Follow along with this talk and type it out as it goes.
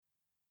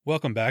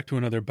Welcome back to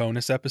another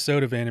bonus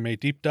episode of Anime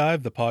Deep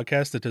Dive, the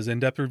podcast that does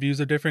in-depth reviews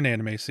of different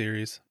anime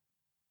series.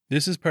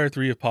 This is part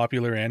 3 of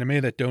popular anime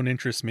that don't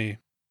interest me.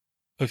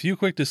 A few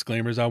quick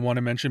disclaimers I want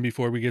to mention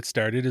before we get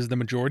started is the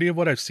majority of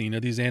what I've seen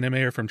of these anime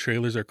are from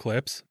trailers or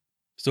clips,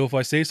 so if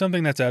I say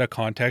something that's out of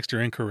context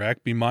or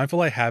incorrect, be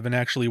mindful I haven't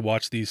actually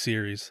watched these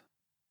series.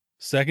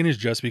 Second is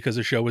just because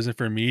a show isn't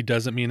for me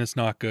doesn't mean it's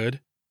not good,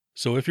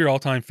 so if your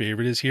all-time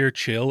favorite is here,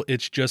 chill,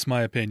 it's just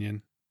my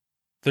opinion.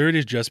 Third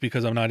is just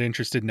because I'm not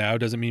interested now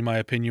doesn't mean my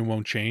opinion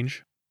won't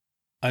change.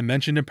 I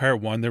mentioned in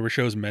part 1 there were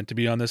shows meant to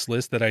be on this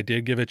list that I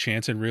did give a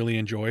chance and really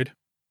enjoyed.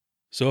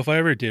 So if I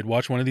ever did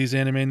watch one of these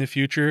anime in the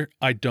future,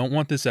 I don't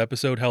want this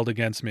episode held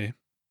against me.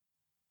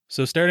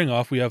 So starting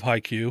off we have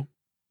Haikyuu.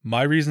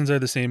 My reasons are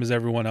the same as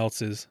everyone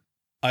else's.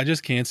 I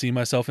just can't see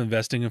myself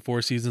investing in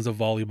 4 seasons of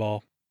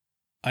volleyball.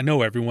 I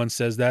know everyone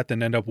says that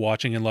then end up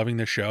watching and loving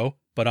the show,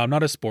 but I'm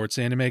not a sports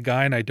anime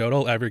guy and I doubt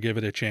I'll ever give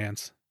it a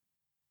chance.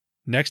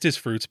 Next is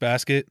Fruits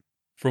Basket.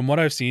 From what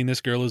I've seen, this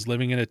girl is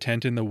living in a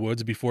tent in the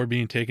woods before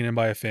being taken in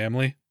by a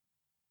family.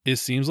 It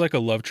seems like a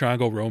love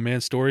triangle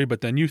romance story, but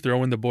then you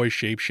throw in the boy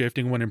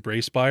shape-shifting when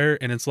embraced by her,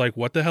 and it's like,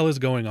 what the hell is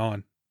going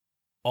on?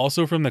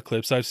 Also from the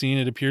clips I've seen,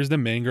 it appears the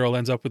main girl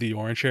ends up with the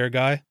orange hair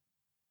guy.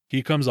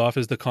 He comes off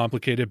as the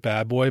complicated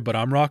bad boy, but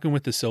I'm rocking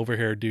with the silver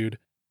hair dude.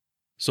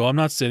 So I'm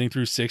not sitting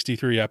through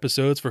 63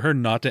 episodes for her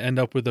not to end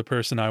up with the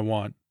person I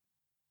want.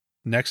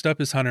 Next up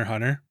is Hunter x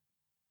Hunter.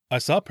 I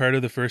saw part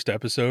of the first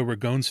episode where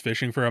Gon's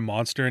fishing for a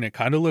monster and it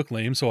kinda looked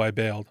lame, so I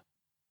bailed.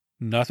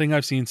 Nothing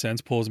I've seen since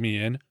pulls me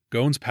in.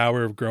 Gon's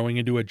power of growing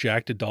into a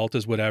jacked adult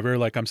is whatever,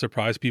 like I'm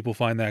surprised people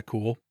find that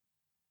cool.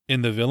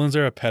 And the villains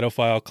are a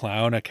pedophile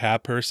clown, a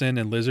cat person,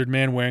 and Lizard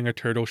Man wearing a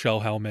turtle shell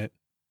helmet.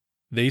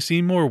 They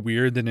seem more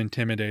weird than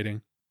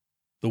intimidating.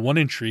 The one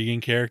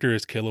intriguing character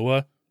is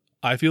Killua.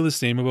 I feel the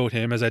same about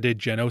him as I did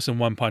Genos in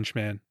One Punch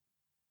Man.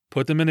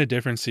 Put them in a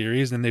different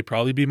series and they'd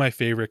probably be my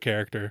favorite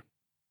character.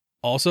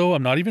 Also,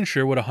 I'm not even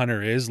sure what a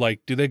hunter is,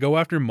 like, do they go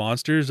after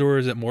monsters or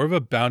is it more of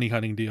a bounty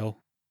hunting deal?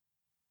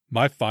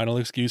 My final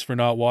excuse for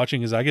not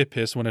watching is I get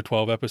pissed when a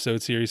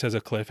 12-episode series has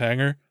a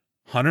cliffhanger.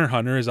 Hunter x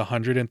Hunter is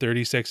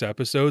 136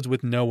 episodes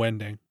with no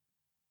ending.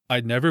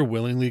 I'd never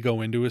willingly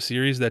go into a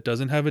series that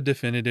doesn't have a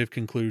definitive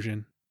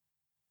conclusion.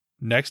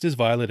 Next is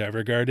Violet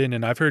Evergarden,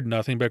 and I've heard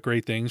nothing but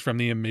great things from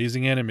the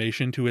amazing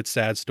animation to its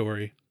sad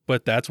story,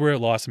 but that's where it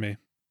lost me.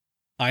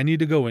 I need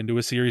to go into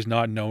a series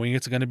not knowing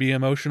it's going to be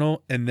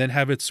emotional and then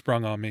have it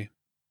sprung on me.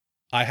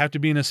 I have to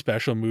be in a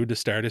special mood to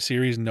start a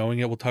series knowing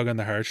it will tug on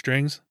the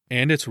heartstrings,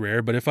 and it's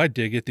rare, but if I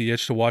did get the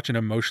itch to watch an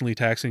emotionally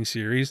taxing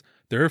series,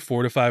 there are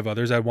 4 to 5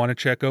 others I'd want to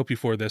check out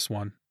before this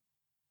one.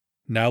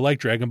 Now, like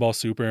Dragon Ball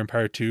Super in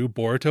Part 2,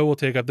 Boruto will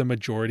take up the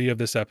majority of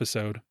this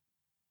episode.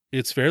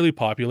 It's fairly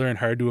popular and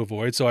hard to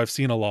avoid, so I've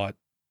seen a lot.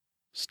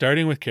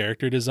 Starting with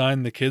character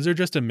design, the kids are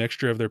just a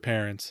mixture of their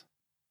parents.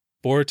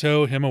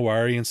 Boruto,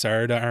 Himawari, and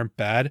Sarada aren't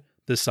bad,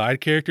 the side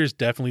characters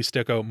definitely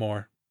stick out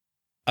more.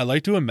 I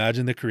like to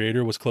imagine the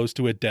creator was close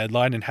to a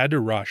deadline and had to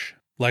rush.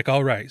 Like,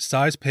 alright,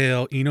 Sai's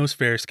pale, Ino's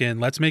fair skin,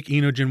 let's make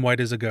Inojin white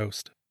as a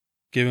ghost.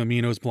 Give him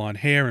Ino's blonde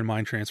hair and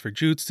mind transfer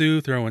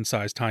jutsu, throw in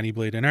Sai's tiny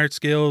blade and art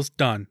skills,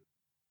 done.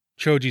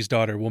 Choji's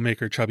daughter will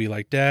make her chubby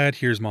like dad,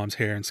 here's mom's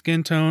hair and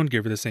skin tone,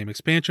 give her the same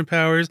expansion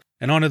powers,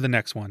 and on to the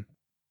next one.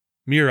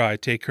 Mirai,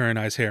 take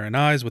Kurenai's hair and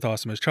eyes with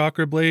Asuma's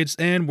chakra blades,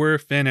 and we're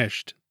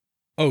finished.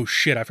 Oh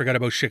shit, I forgot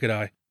about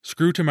Shikadai.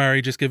 Screw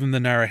Tamari, just give him the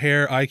Nara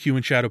hair, IQ,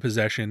 and shadow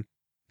possession.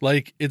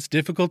 Like, it's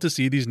difficult to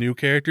see these new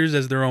characters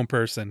as their own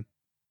person.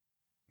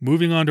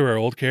 Moving on to our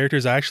old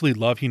characters, I actually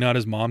love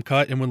Hinata's mom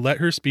cut and would let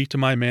her speak to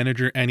my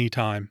manager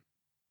anytime.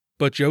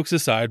 But jokes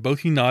aside,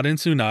 both Hinata and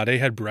Tsunade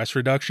had breast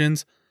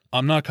reductions.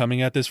 I'm not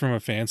coming at this from a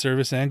fan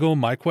service angle,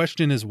 my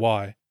question is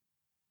why?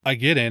 I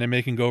get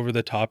anime can go over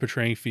the top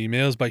portraying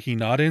females, but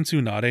Hinata and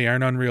Tsunade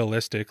aren't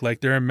unrealistic, like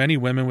there are many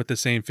women with the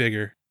same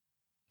figure.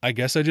 I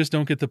guess I just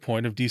don't get the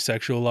point of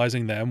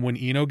desexualizing them when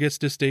Ino gets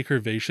to stay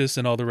curvaceous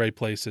in all the right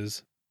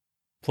places.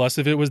 Plus,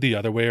 if it was the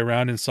other way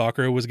around and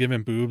Sakura was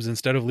given boobs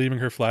instead of leaving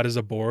her flat as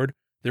a board,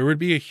 there would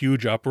be a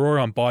huge uproar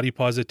on body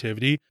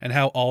positivity and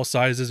how all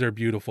sizes are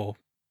beautiful.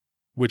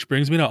 Which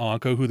brings me to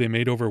Anko, who they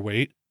made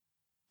overweight.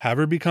 Have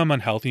her become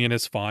unhealthy and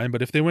it's fine,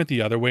 but if they went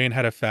the other way and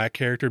had a fat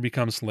character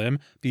become slim,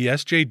 the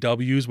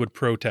SJWs would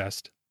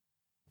protest.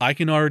 I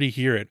can already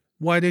hear it.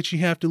 Why did she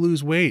have to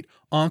lose weight?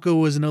 Anko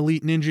was an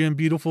elite ninja and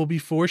beautiful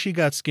before she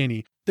got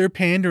skinny. They're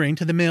pandering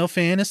to the male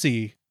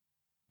fantasy.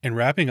 And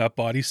wrapping up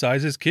body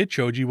sizes, Kid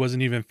Choji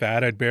wasn't even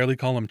fat, I'd barely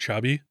call him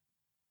chubby.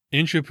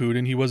 In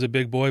Shippuden, he was a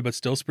big boy but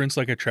still sprints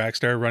like a track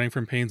star running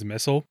from Pain's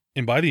missile,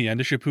 and by the end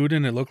of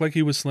Shippuden it looked like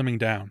he was slimming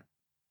down.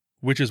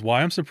 Which is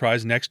why I'm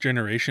surprised Next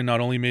Generation not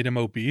only made him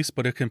obese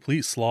but a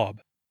complete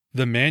slob.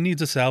 The man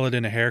needs a salad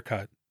and a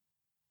haircut.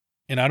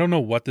 And I don't know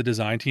what the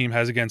design team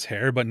has against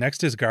hair, but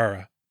next is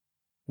Gaara.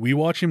 We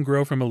watch him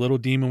grow from a little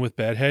demon with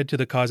bedhead to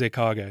the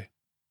Kazekage.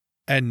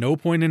 At no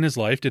point in his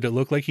life did it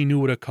look like he knew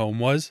what a comb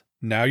was.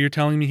 Now you're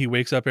telling me he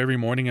wakes up every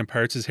morning and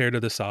parts his hair to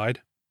the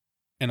side?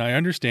 And I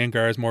understand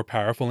Gaara's more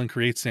powerful and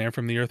creates sand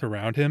from the earth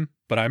around him,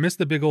 but I miss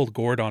the big old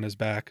gourd on his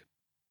back.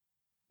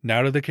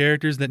 Now to the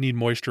characters that need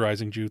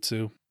moisturizing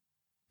jutsu.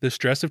 The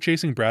stress of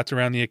chasing brats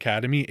around the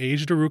academy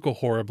aged Iruka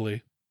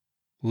horribly.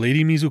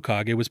 Lady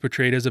Mizukage was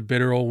portrayed as a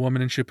bitter old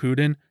woman in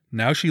Shippuden,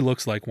 now she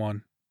looks like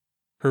one.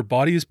 Her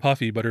body is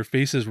puffy but her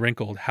face is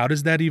wrinkled, how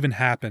does that even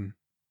happen?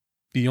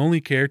 The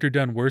only character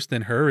done worse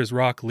than her is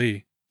Rock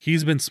Lee,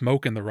 he's been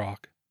smoking the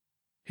rock.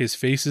 His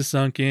face is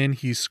sunk in,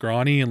 he's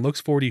scrawny and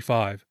looks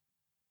 45.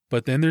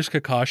 But then there's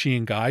Kakashi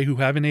and Guy who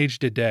haven't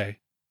aged a day.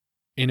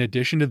 In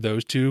addition to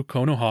those two,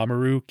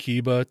 Konohamaru,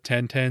 Kiba,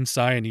 Tenten,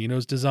 Sai and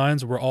Ino's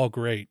designs were all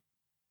great.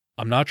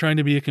 I'm not trying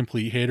to be a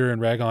complete hater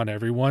and rag on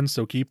everyone,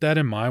 so keep that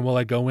in mind while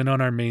I go in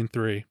on our main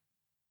three.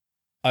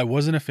 I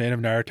wasn't a fan of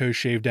Naruto's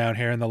shaved down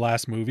hair in the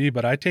last movie,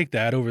 but I'd take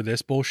that over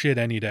this bullshit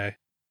any day.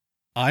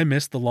 I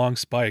miss the long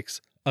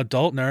spikes.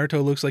 Adult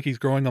Naruto looks like he's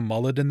growing a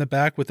mullet in the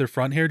back with the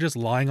front hair just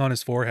lying on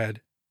his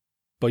forehead.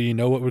 But you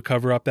know what would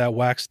cover up that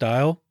whack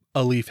style?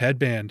 A leaf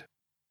headband.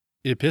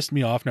 It pissed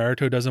me off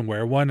Naruto doesn't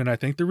wear one, and I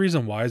think the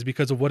reason why is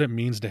because of what it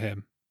means to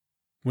him.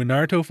 When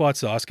Naruto fought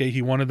Sasuke,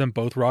 he wanted them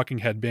both rocking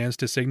headbands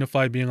to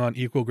signify being on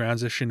equal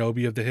grounds as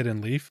Shinobi of the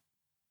Hidden Leaf,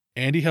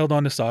 and he held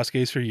on to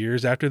Sasuke's for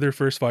years after their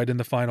first fight in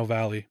the Final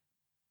Valley.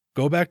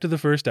 Go back to the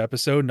first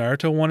episode,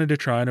 Naruto wanted to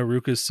try on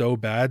Iruka's so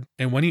bad,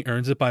 and when he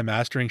earns it by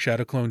mastering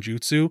Shadow Clone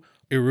Jutsu,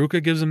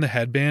 Iruka gives him the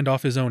headband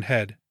off his own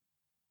head.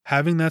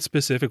 Having that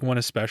specific one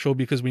is special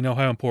because we know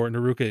how important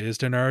Iruka is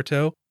to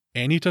Naruto,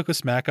 and he took a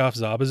smack off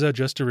Zabuza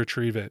just to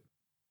retrieve it.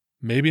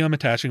 Maybe I'm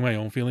attaching my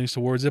own feelings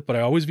towards it, but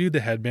I always viewed the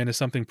headband as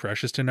something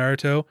precious to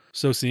Naruto,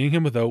 so seeing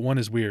him without one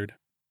is weird.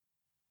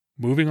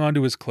 Moving on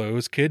to his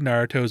clothes, Kid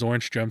Naruto's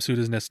orange jumpsuit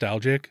is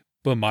nostalgic,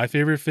 but my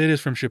favorite fit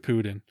is from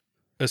Shippuden,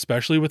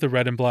 especially with the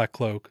red and black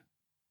cloak.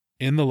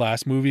 In the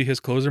last movie, his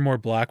clothes are more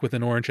black with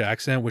an orange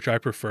accent, which I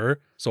prefer,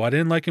 so I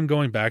didn't like him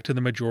going back to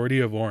the majority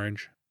of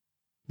orange.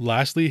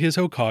 Lastly, his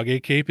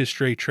Hokage cape is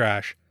straight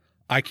trash.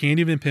 I can't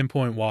even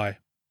pinpoint why.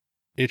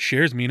 It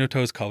shares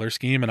Minato's color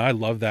scheme and I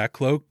love that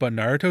cloak, but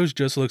Naruto's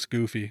just looks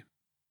goofy.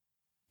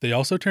 They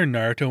also turned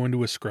Naruto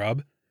into a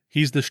scrub.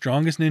 He's the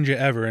strongest ninja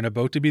ever and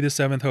about to be the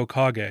 7th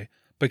Hokage,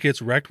 but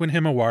gets wrecked when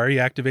Himawari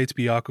activates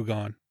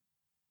Byakugan.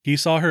 He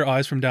saw her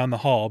eyes from down the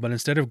hall, but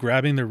instead of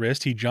grabbing the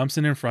wrist, he jumps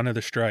in front of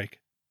the strike.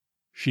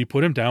 She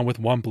put him down with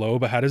one blow,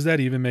 but how does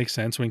that even make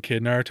sense when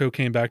Kid Naruto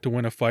came back to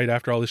win a fight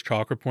after all his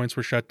chakra points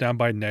were shut down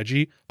by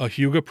Neji, a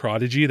Hyuga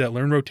prodigy that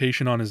learned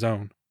rotation on his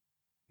own?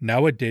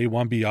 Now a Day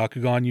 1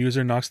 Byakugan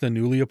user knocks the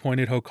newly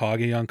appointed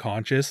Hokage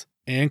unconscious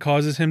and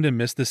causes him to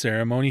miss the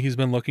ceremony he's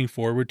been looking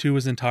forward to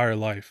his entire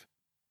life.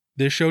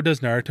 This show does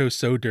Naruto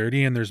so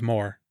dirty and there's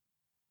more.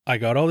 I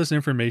got all this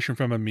information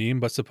from a meme,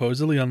 but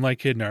supposedly unlike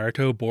Kid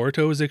Naruto,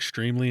 Boruto is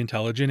extremely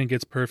intelligent and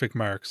gets perfect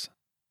marks.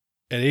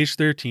 At age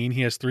 13,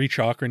 he has 3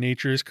 chakra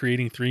natures,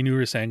 creating 3 new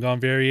Rasengan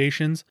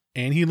variations,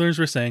 and he learns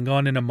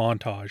Rasengan in a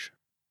montage.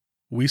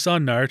 We saw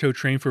Naruto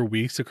train for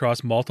weeks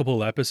across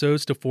multiple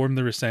episodes to form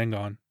the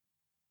Rasengan,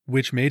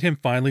 which made him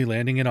finally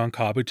landing it on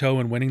Kabuto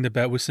and winning the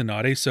bet with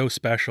Tsunade so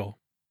special.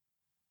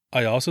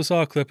 I also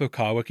saw a clip of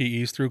Kawaki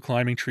ease through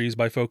climbing trees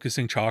by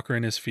focusing chakra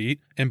in his feet,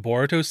 and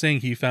Boruto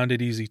saying he found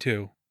it easy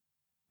too.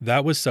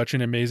 That was such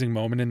an amazing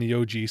moment in the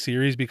OG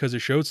series because it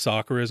showed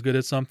Sakura is good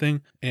at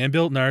something and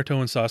built Naruto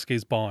and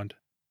Sasuke's bond.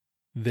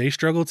 They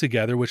struggled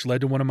together, which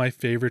led to one of my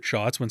favorite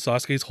shots when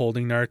Sasuke's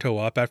holding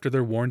Naruto up after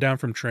they're worn down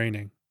from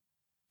training.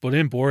 But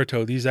in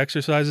Boruto, these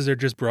exercises are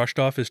just brushed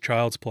off as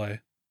child's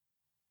play.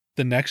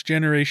 The next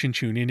generation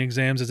Chunin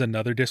exams is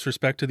another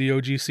disrespect to the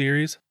OG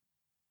series.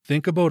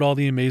 Think about all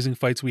the amazing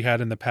fights we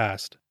had in the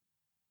past.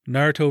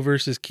 Naruto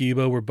vs.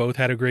 Kiba, where both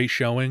had a great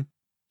showing.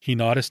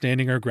 Hinata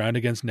standing her ground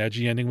against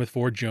Neji, ending with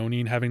 4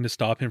 Jonin having to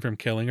stop him from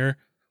killing her,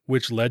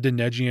 which led to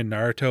Neji and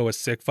Naruto a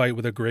sick fight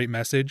with a great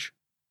message.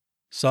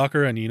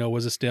 Sakura and Ino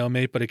was a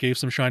stalemate, but it gave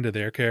some shine to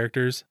their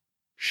characters.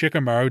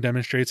 Shikamaru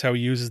demonstrates how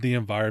he uses the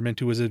environment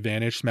to his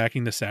advantage,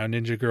 smacking the Sound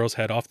Ninja girl's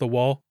head off the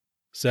wall,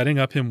 setting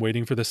up him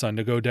waiting for the sun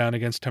to go down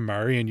against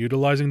Temari and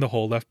utilizing the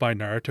hole left by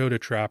Naruto to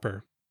trap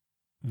her.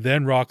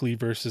 Then Rock Lee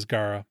vs.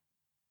 Gaara.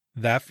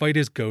 That fight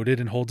is goated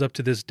and holds up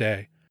to this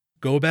day.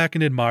 Go back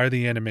and admire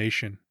the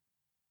animation.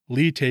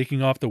 Lee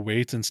taking off the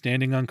weights and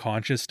standing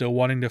unconscious still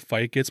wanting to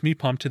fight gets me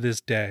pumped to this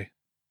day.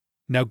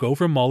 Now go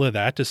from all of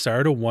that to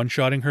Sarada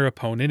one-shotting her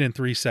opponent in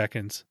 3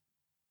 seconds.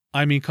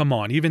 I mean, come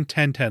on, even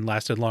Tenten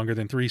lasted longer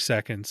than 3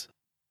 seconds.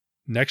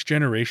 Next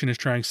Generation is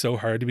trying so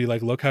hard to be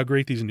like, look how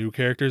great these new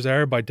characters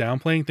are by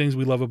downplaying things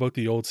we love about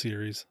the old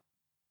series.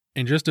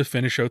 And just to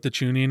finish out the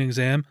Chunin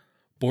exam,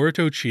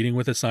 Boruto cheating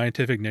with a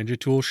scientific ninja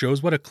tool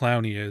shows what a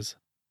clown he is.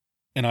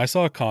 And I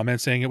saw a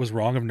comment saying it was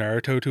wrong of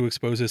Naruto to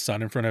expose his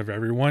son in front of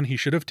everyone. He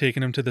should have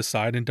taken him to the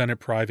side and done it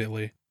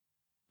privately.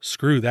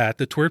 Screw that,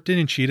 the twerp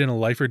didn't cheat in a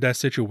life or death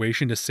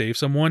situation to save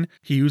someone,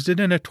 he used it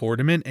in a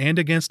tournament and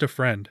against a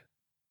friend.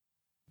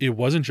 It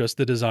wasn't just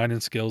the design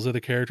and skills of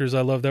the characters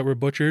I love that were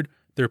butchered,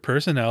 their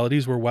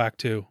personalities were whack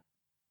too.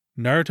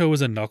 Naruto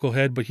was a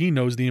knucklehead, but he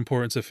knows the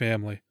importance of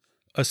family,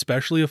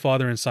 especially a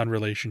father and son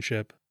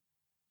relationship.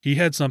 He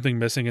had something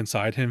missing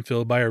inside him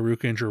filled by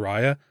Iruka and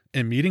Jiraiya,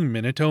 and meeting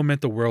Minato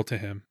meant the world to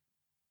him.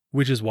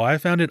 Which is why I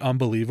found it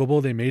unbelievable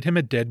they made him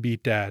a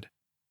deadbeat dad.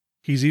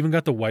 He's even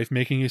got the wife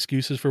making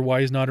excuses for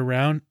why he's not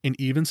around, and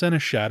even sent a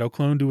shadow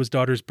clone to his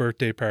daughter's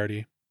birthday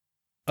party.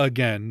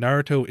 Again,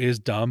 Naruto is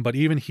dumb, but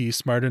even he's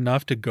smart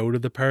enough to go to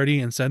the party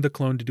and send the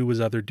clone to do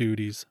his other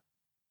duties.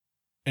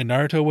 And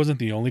Naruto wasn't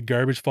the only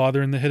garbage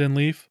father in the Hidden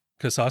Leaf,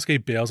 because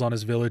Sasuke bails on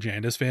his village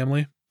and his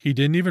family. He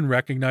didn't even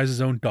recognize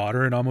his own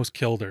daughter and almost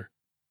killed her.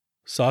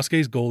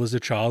 Sasuke's goal as a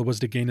child was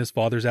to gain his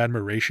father's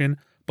admiration,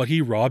 but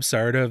he robbed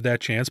Sarada of that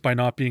chance by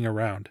not being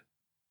around.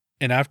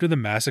 And after the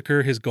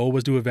massacre, his goal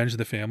was to avenge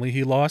the family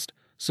he lost,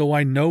 so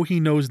I know he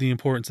knows the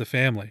importance of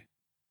family.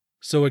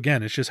 So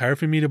again, it's just hard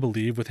for me to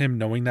believe with him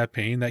knowing that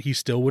pain that he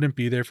still wouldn't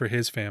be there for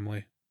his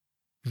family.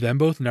 Then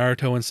both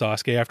Naruto and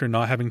Sasuke, after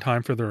not having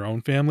time for their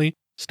own family,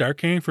 start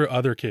caring for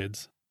other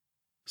kids.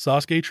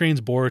 Sasuke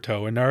trains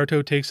Boruto and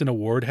Naruto takes an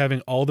award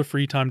having all the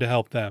free time to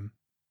help them.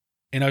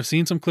 And I've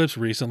seen some clips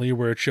recently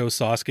where it shows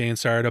Sasuke and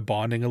Sarada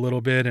bonding a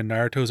little bit and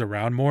Naruto's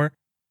around more,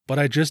 but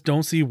I just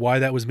don't see why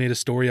that was made a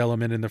story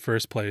element in the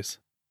first place.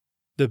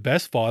 The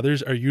best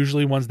fathers are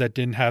usually ones that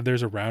didn't have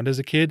theirs around as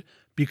a kid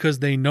because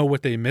they know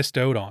what they missed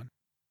out on.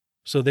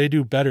 So they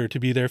do better to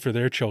be there for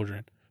their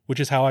children, which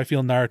is how I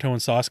feel Naruto and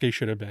Sasuke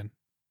should have been.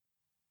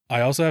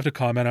 I also have to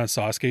comment on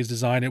Sasuke's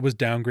design. It was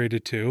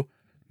downgraded too.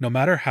 No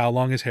matter how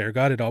long his hair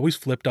got, it always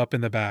flipped up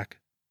in the back.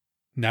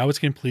 Now it's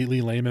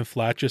completely lame and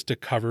flat just to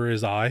cover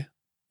his eye.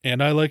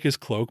 And I like his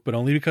cloak, but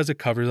only because it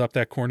covers up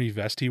that corny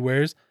vest he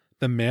wears.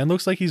 The man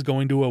looks like he's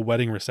going to a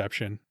wedding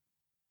reception.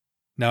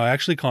 Now I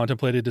actually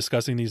contemplated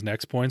discussing these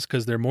next points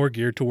because they're more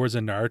geared towards a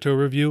Naruto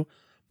review,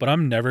 but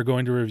I'm never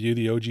going to review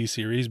the OG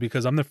series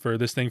because I'm the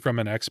furthest thing from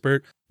an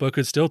expert, but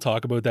could still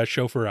talk about that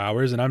show for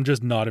hours and I'm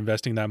just not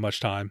investing that much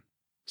time.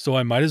 So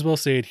I might as well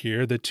say it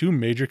here, the two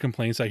major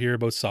complaints I hear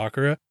about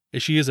Sakura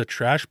is she is a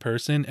trash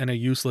person and a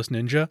useless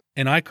ninja,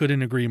 and I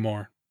couldn't agree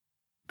more.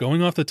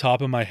 Going off the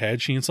top of my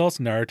head, she insults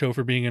Naruto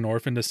for being an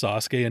orphan to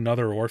Sasuke,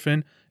 another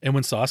orphan, and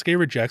when Sasuke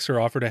rejects her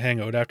offer to hang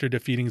out after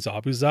defeating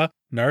Zabuza,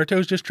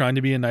 Naruto's just trying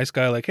to be a nice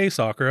guy like, hey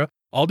Sakura,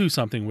 I'll do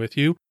something with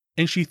you,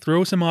 and she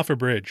throws him off a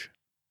bridge.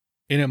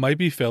 And it might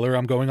be filler,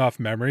 I'm going off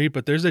memory,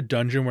 but there's a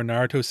dungeon where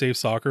Naruto saves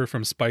Sakura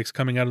from spikes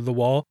coming out of the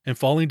wall and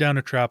falling down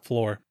a trap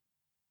floor.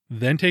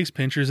 Then takes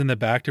pinchers in the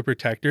back to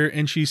protect her,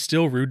 and she's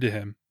still rude to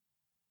him.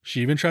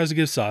 She even tries to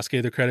give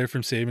Sasuke the credit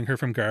from saving her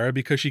from Gaara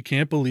because she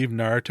can't believe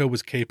Naruto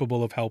was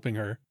capable of helping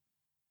her.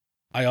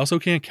 I also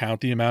can't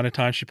count the amount of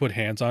time she put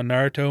hands on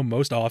Naruto,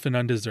 most often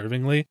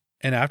undeservingly,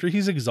 and after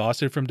he's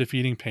exhausted from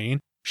defeating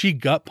Pain, she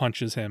gut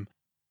punches him.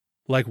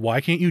 Like,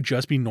 why can't you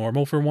just be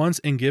normal for once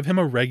and give him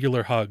a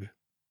regular hug?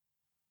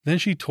 Then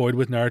she toyed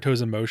with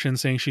Naruto's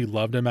emotions, saying she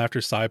loved him after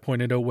Sai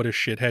pointed out what a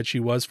shithead she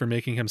was for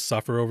making him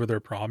suffer over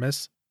their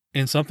promise.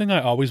 And something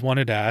I always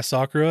wanted to ask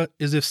Sakura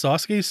is if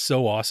Sasuke's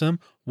so awesome,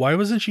 why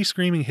wasn't she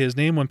screaming his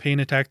name when Pain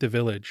attacked the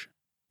village?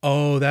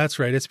 Oh, that's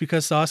right, it's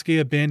because Sasuke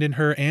abandoned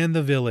her and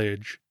the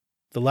village.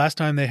 The last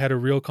time they had a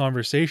real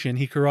conversation,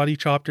 he karate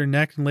chopped her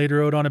neck and laid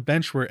her out on a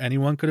bench where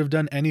anyone could have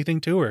done anything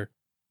to her.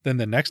 Then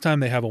the next time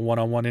they have a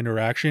one-on-one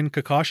interaction,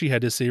 Kakashi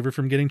had to save her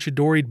from getting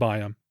Chidori'd by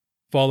him,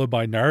 followed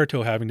by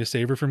Naruto having to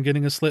save her from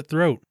getting a slit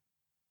throat.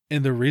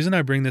 And the reason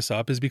I bring this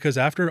up is because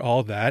after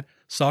all that,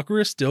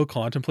 Sakura still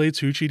contemplates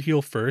who she'd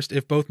heal first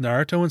if both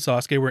Naruto and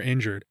Sasuke were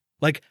injured.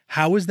 Like,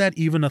 how is that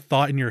even a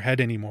thought in your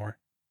head anymore?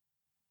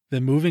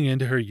 Then moving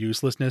into her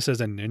uselessness as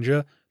a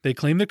ninja, they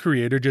claim the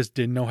creator just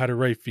didn't know how to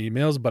write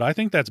females, but I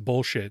think that's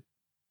bullshit.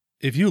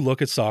 If you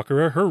look at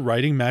Sakura, her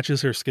writing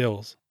matches her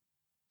skills.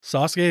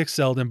 Sasuke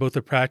excelled in both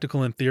the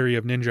practical and theory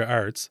of ninja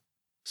arts.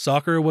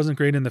 Sakura wasn't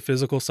great in the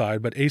physical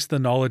side, but aced the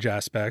knowledge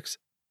aspects.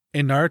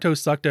 And Naruto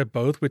sucked at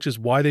both, which is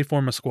why they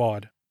form a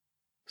squad.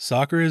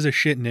 Sakura is a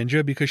shit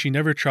ninja because she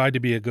never tried to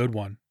be a good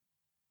one.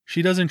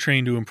 She doesn't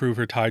train to improve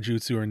her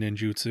taijutsu or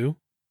ninjutsu.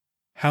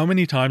 How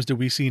many times do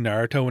we see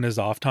Naruto in his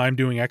off time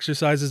doing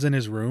exercises in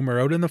his room or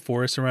out in the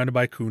forest surrounded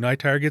by kunai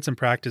targets and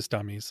practice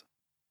dummies?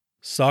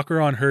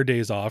 Sakura on her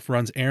days off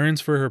runs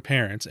errands for her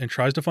parents and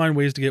tries to find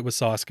ways to get with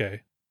Sasuke.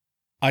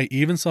 I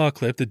even saw a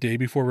clip the day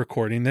before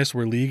recording this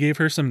where Lee gave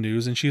her some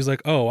news and she's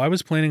like, oh, I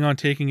was planning on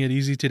taking it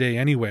easy today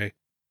anyway.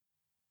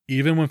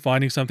 Even when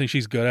finding something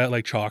she's good at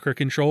like chakra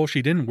control,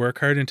 she didn't work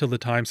hard until the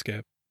time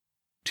skip.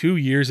 2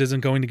 years isn't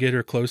going to get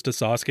her close to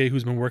Sasuke,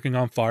 who's been working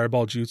on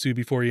fireball jutsu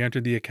before he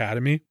entered the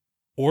academy,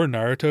 or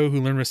Naruto,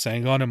 who learned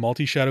Rasengan and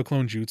multi-shadow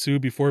clone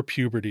jutsu before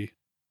puberty.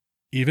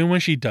 Even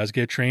when she does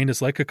get trained,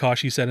 it's like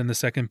Kakashi said in the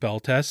second bell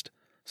test,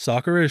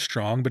 Sakura is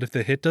strong, but if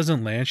the hit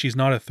doesn't land, she's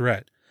not a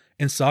threat,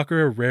 and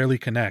Sakura rarely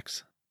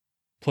connects.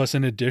 Plus,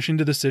 in addition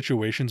to the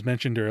situations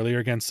mentioned earlier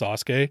against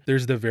Sasuke,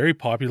 there's the very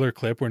popular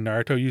clip where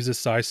Naruto uses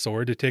Sai's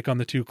sword to take on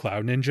the two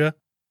Cloud Ninja,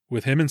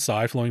 with him and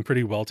Sai flowing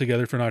pretty well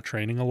together for not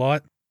training a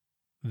lot.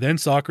 Then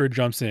Sakura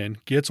jumps in,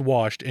 gets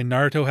washed, and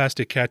Naruto has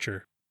to catch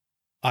her.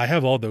 I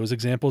have all those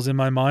examples in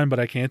my mind, but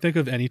I can't think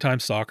of any time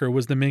Sakura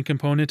was the main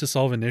component to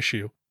solve an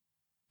issue.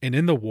 And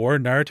in the war,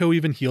 Naruto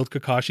even healed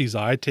Kakashi's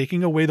eye,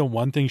 taking away the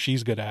one thing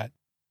she's good at.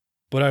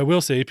 But I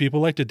will say, people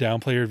like to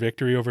downplay her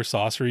victory over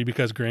Sasori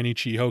because Granny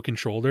Chiho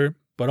controlled her,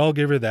 but I'll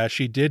give her that,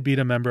 she did beat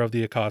a member of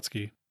the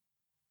Akatsuki.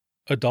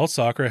 Adult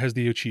Sakura has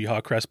the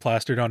Uchiha crest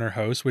plastered on her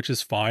house, which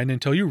is fine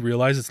until you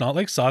realize it's not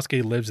like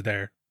Sasuke lives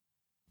there.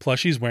 Plus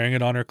she's wearing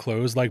it on her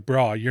clothes like,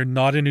 brah, you're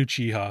not an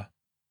Uchiha.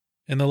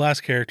 And the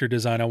last character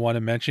design I want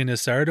to mention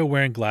is Sarada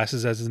wearing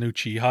glasses as an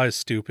Uchiha is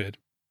stupid.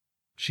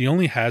 She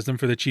only has them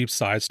for the cheap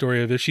side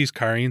story of if she's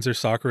Karin's or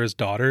Sakura's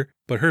daughter,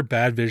 but her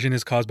bad vision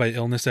is caused by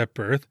illness at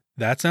birth.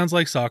 That sounds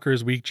like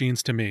Sakura's weak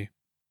genes to me.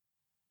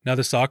 Now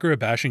the Sakura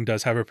bashing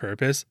does have a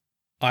purpose.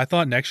 I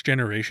thought Next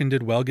Generation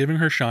did well giving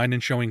her shine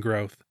and showing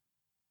growth.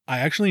 I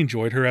actually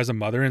enjoyed her as a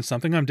mother, and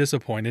something I'm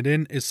disappointed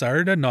in is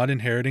Sarada not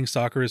inheriting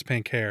Sakura's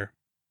pink hair.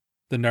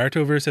 The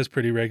Narutoverse has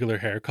pretty regular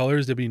hair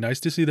colors, it'd be nice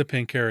to see the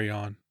pink carry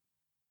on.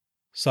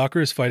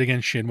 Sakura's fight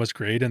against Shin was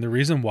great, and the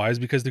reason why is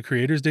because the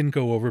creators didn't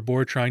go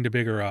overboard trying to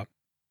big her up.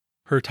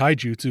 Her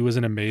taijutsu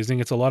isn't amazing,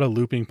 it's a lot of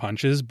looping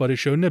punches, but it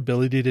showed an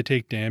ability to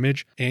take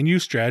damage and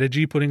use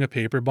strategy putting a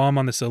paper bomb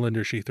on the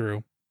cylinder she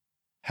threw.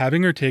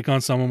 Having her take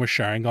on someone with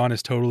Sharingan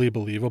is totally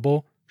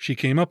believable. She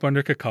came up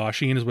under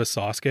Kakashi and is with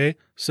Sasuke,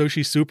 so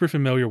she's super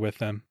familiar with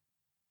them.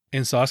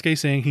 And Sasuke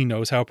saying he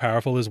knows how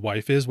powerful his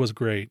wife is was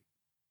great.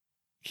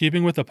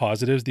 Keeping with the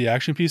positives, the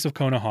action piece of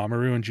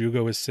Konohamaru and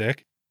Jugo is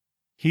sick.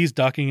 He's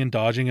ducking and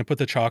dodging and put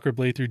the chakra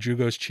blade through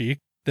Jugo's cheek,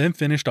 then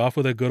finished off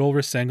with a good old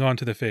Rasengan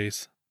to the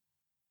face.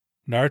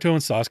 Naruto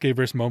and Sasuke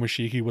vs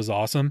Momoshiki was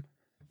awesome.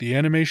 The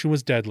animation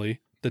was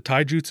deadly, the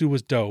taijutsu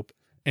was dope,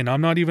 and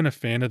I'm not even a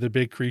fan of the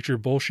big creature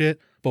bullshit,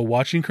 but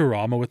watching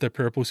Kurama with the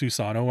purple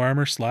Susanoo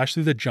armor slash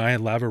through the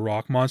giant lava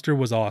rock monster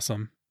was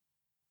awesome.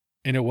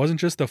 And it wasn't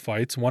just the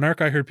fights, one arc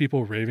I heard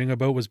people raving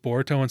about was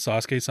Boruto and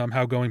Sasuke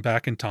somehow going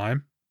back in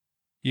time.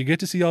 You get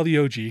to see all the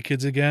OG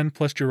kids again,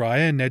 plus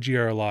Jiraiya and Neji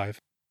are alive.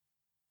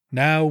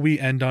 Now we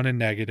end on a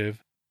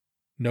negative.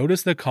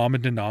 Notice the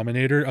common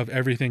denominator of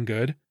everything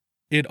good?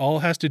 It all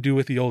has to do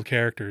with the old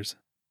characters.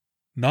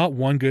 Not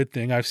one good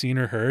thing I've seen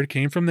or heard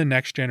came from the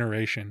Next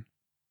Generation.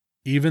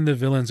 Even the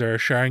villains are a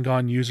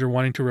Sharingan user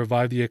wanting to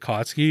revive the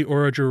Akatsuki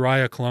or a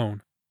Jiraiya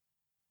clone.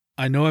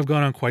 I know I've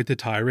gone on quite the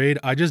tirade,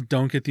 I just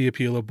don't get the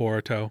appeal of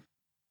Boruto.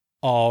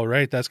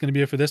 Alright, that's going to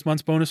be it for this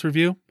month's bonus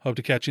review. Hope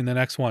to catch you in the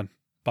next one.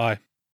 Bye.